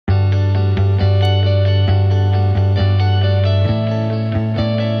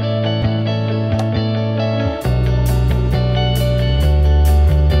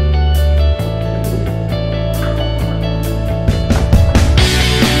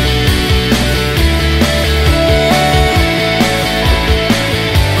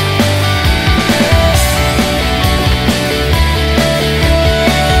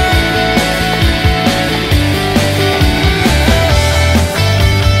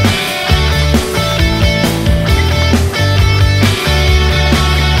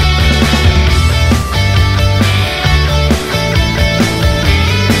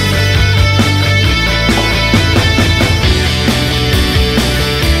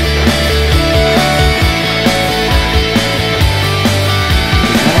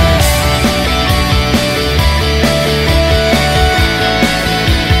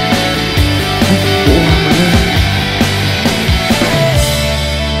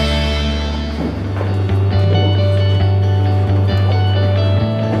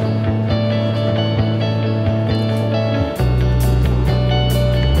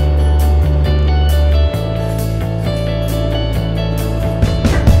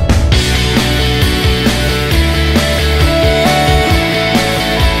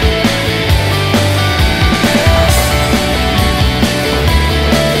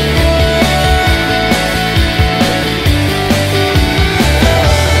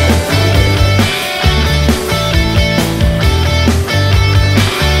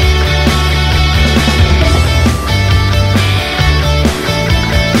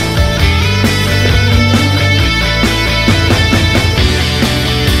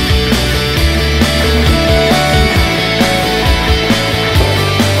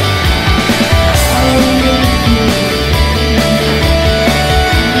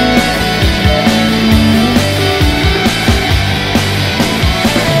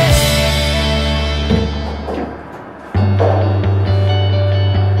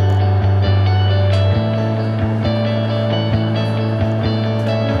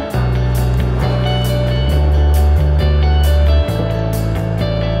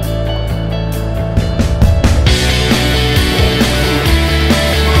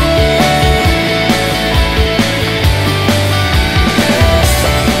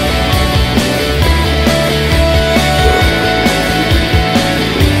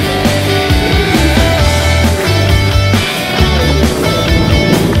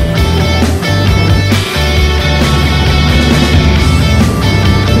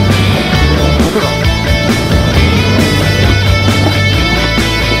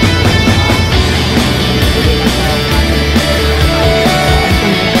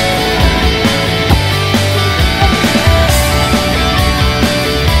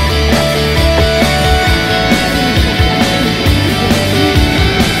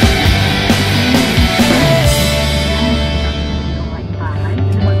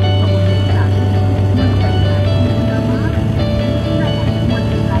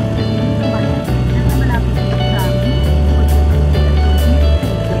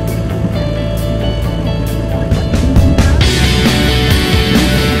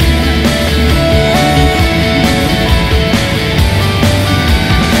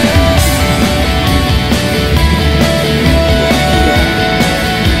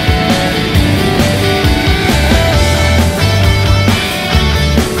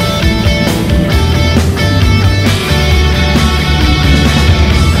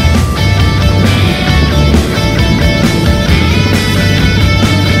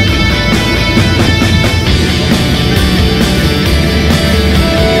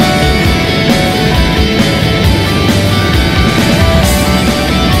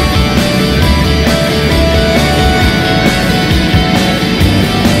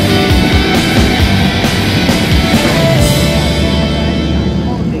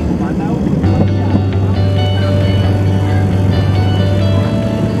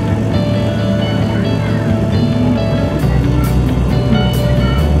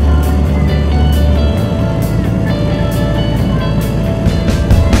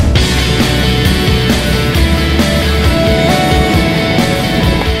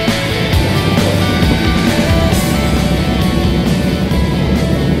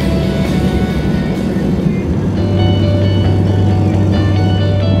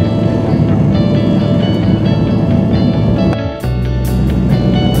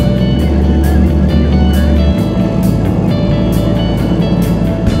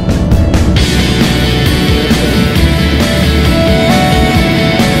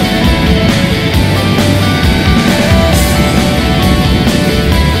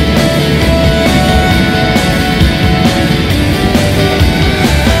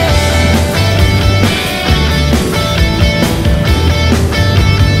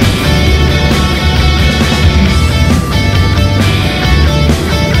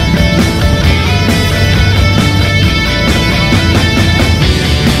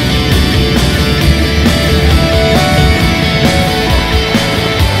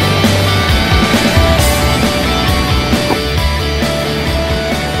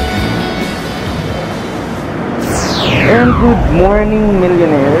morning,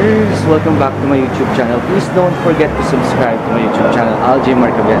 millionaires! Welcome back to my YouTube channel. Please don't forget to subscribe to my YouTube channel, Alj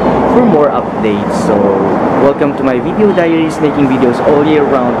Marcabian, for more updates. So, welcome to my video diaries, making videos all year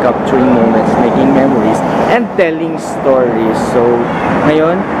round, capturing moments, making memories, and telling stories. So,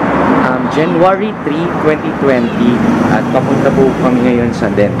 ngayon, January 3, 2020, at papunta po kami ngayon sa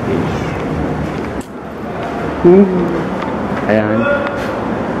dentist. Ayan.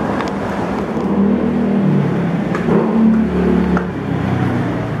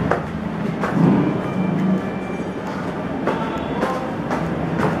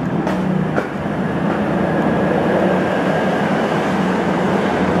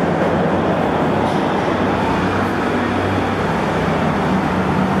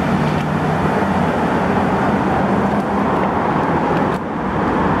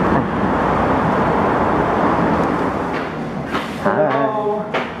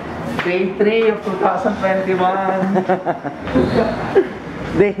 Day 3 of 2021.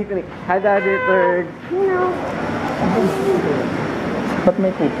 Day 3. Hi, Daddy Third. Ba't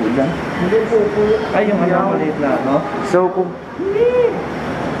may pupo dyan? Hindi pupo. Ay, yung ano maliit na, no? So, kung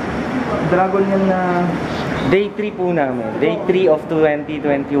Dragon yan na... Day 3 po namin. Day 3 of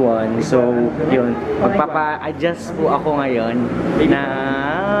 2021. So, yun. Magpapa-adjust po ako ngayon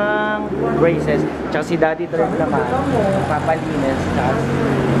ng braces. Tsaka si Daddy Third naman. Papalinis. Tsaka si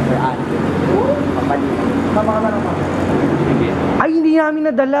papalinis. Ay, hindi namin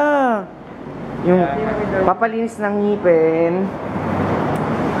nadala. Yung papalinis ng ngipin.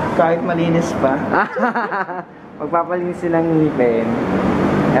 Kahit malinis pa. Magpapalinis silang ngipin.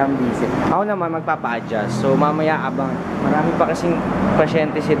 I'm busy. Ako naman magpapa-adjust. So mamaya abang. Marami pa kasing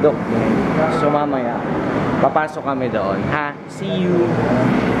pasyente si Doc. So mamaya papasok kami doon. Ha? See you.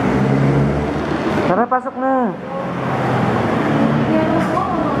 Tara, pasok na.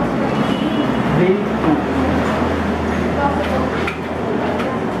 Day 2.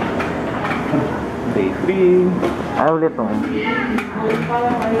 Day 3. Ay, ulit to.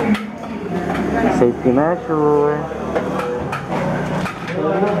 Safety measure.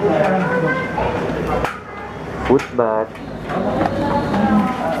 Foot bath.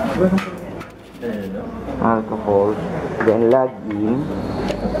 Alcohol. Then login.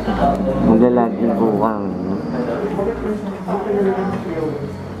 Maglalagin po ang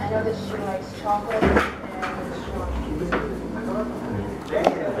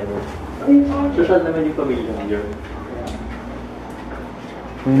Social naman yung pamilya niyo.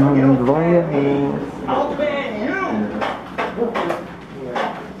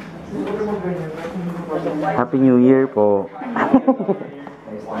 Happy New Year po.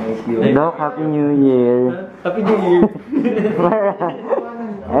 Doc, Happy New Year. Happy New Year.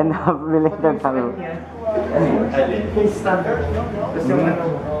 And happy belated time.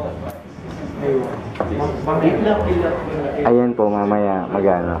 Ayan po, mamaya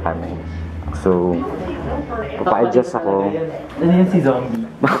mag-ano kami. So, papa-adjust ako. Ano yan si Zombie?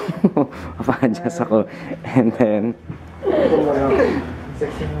 Papa-adjust ako. And then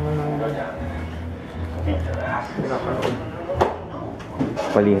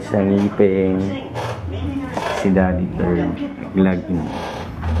palinis ng ngipin. Si Daddy Third naglagin.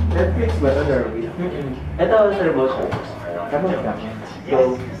 Netflix ba ito, Darwin? Ito, Sir Boss.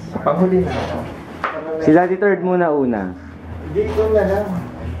 So, panghuli na ako. Si Daddy Third muna una. Hindi ko na lang.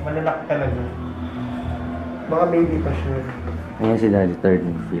 Malalaki talaga. Baka baby pa siya. Ayan si Daddy Third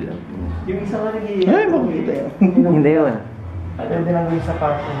nag-fill up. Yung isa nga nag-iiyak. Ay, makikita yun. Hindi yun. Pwede lang gawing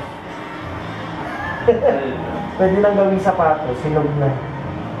sapatos. Pwede lang gawing sapatos. Sinog na.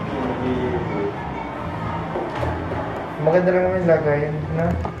 Maganda lang naman lagayan, na?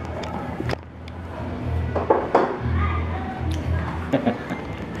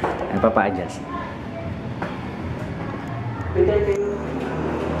 Ano papa-adjust? Dito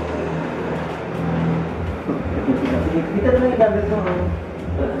na lang igamit mo.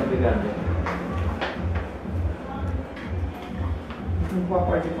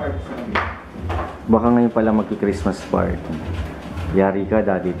 Baka ngayon pala magki-Christmas party. Yari ka,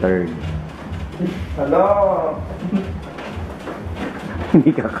 Daddy Third. Hello!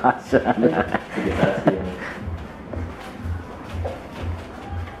 Hindi ka kasya. Sige, kasi yun.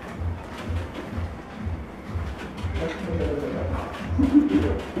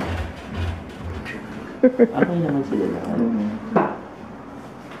 Okay naman sila lahat.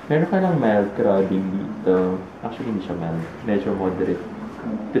 Meron ka lang mild crowding dito. Actually, hindi siya mild. Medyo moderate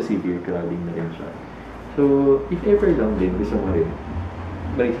to severe crowding na rin siya. So, if ever lang din, gusto mo rin.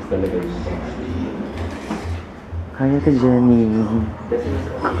 Braces talaga yun. Kaya ka, Jenny.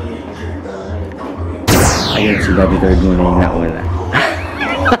 Ayun, si Daddy Third muna yung nauna.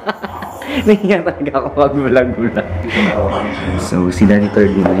 Nahiya talaga ako mag-vlog-vlog. So, si Daddy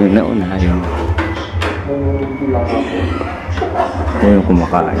Third na yun nauna yun. Ito yung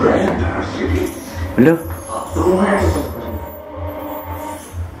kumakain. Hello?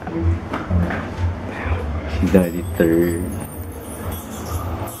 Si Daddy Third.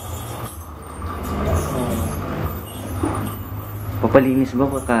 Papalinis ba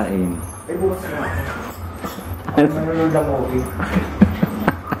pagkain? Ay, bukas na. Nanonood ang movie.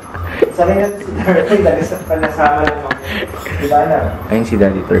 Sabi nga si Darcy, nasama lang ako. Diba na? Ayun si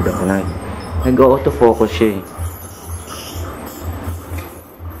Daddy Third ako na. Nag-auto-focus siya eh.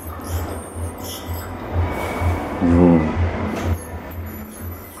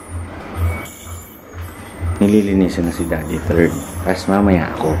 Nililinisan na si Daddy Third. Tapos mamaya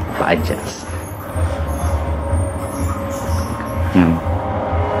ako, pa-adjust.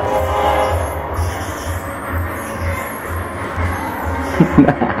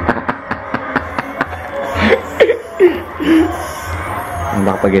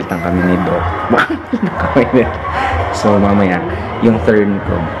 Nakapagalitan kami ni Doc. So mamaya, yung turn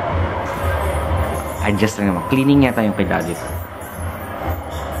ko, adjust lang naman. Cleaning yata yung kay Daddy Third.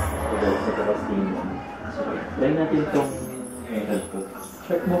 Try natin itong method ko.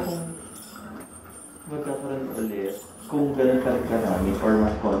 Check mo kung magkakaroon ulit. Kung ganun karami or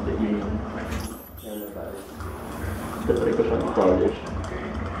mas konti yung lalabas. Tatry ko siyang polish.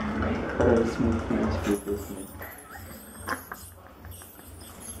 Para smooth yung splitters niya.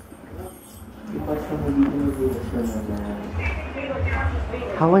 Ipasa mo dito na bulas na naman.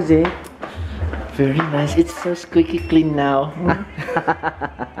 How was it? Very nice. It's so squeaky clean now.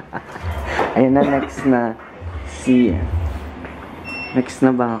 Ayun na, next na si... Next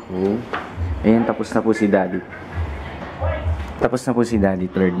na ba ako? Ayun, tapos na po si Daddy. Tapos na po si Daddy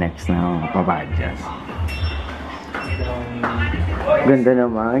Third. Next na papadjust. Ganda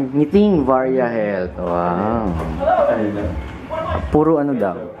naman. Ngiting Varia Health. Wow. Puro ano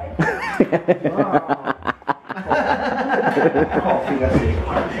daw? Coffee kasi.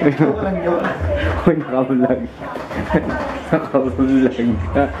 Ito lang yun. Uy, nakabulag. Nakabulag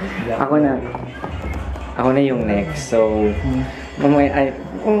ka. Ako na yung next. So, mamaya,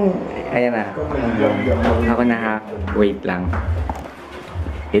 ayan na. Ako na ha. Wait lang.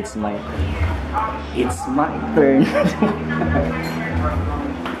 It's my turn.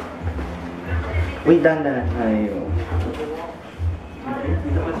 Wait, dandan. Ayaw.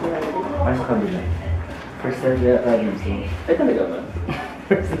 Ano sa kabila? First time na dito. Ay, talaga ba?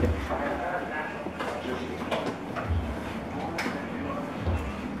 First time.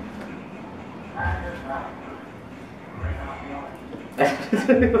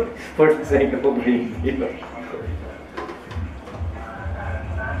 For the sake of video.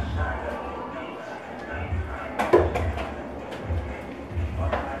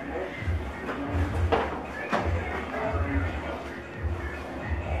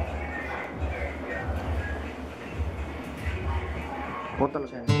 Total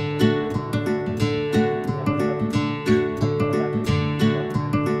siya.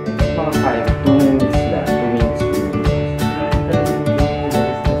 Mga 2 minutes lang. 2 minutes.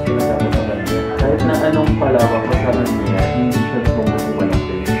 Kahit na anong palawak kasama niya, hindi siya bumubuwa ng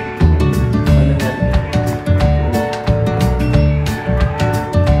tayo. Ano nga?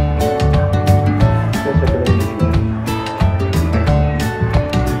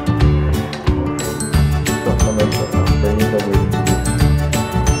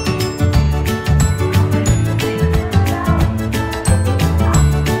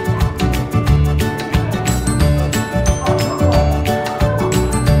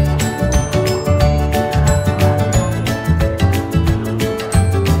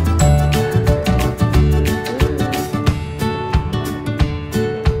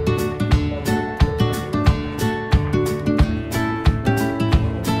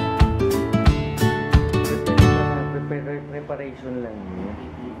 Preparation lang yun.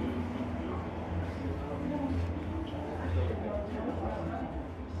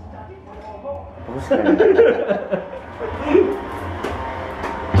 Tapos ka na.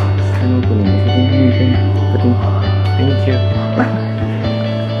 Ano ko lang? Thank you.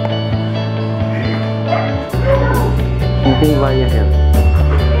 Meeting via help.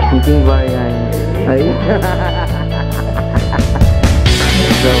 Meeting via... Ay!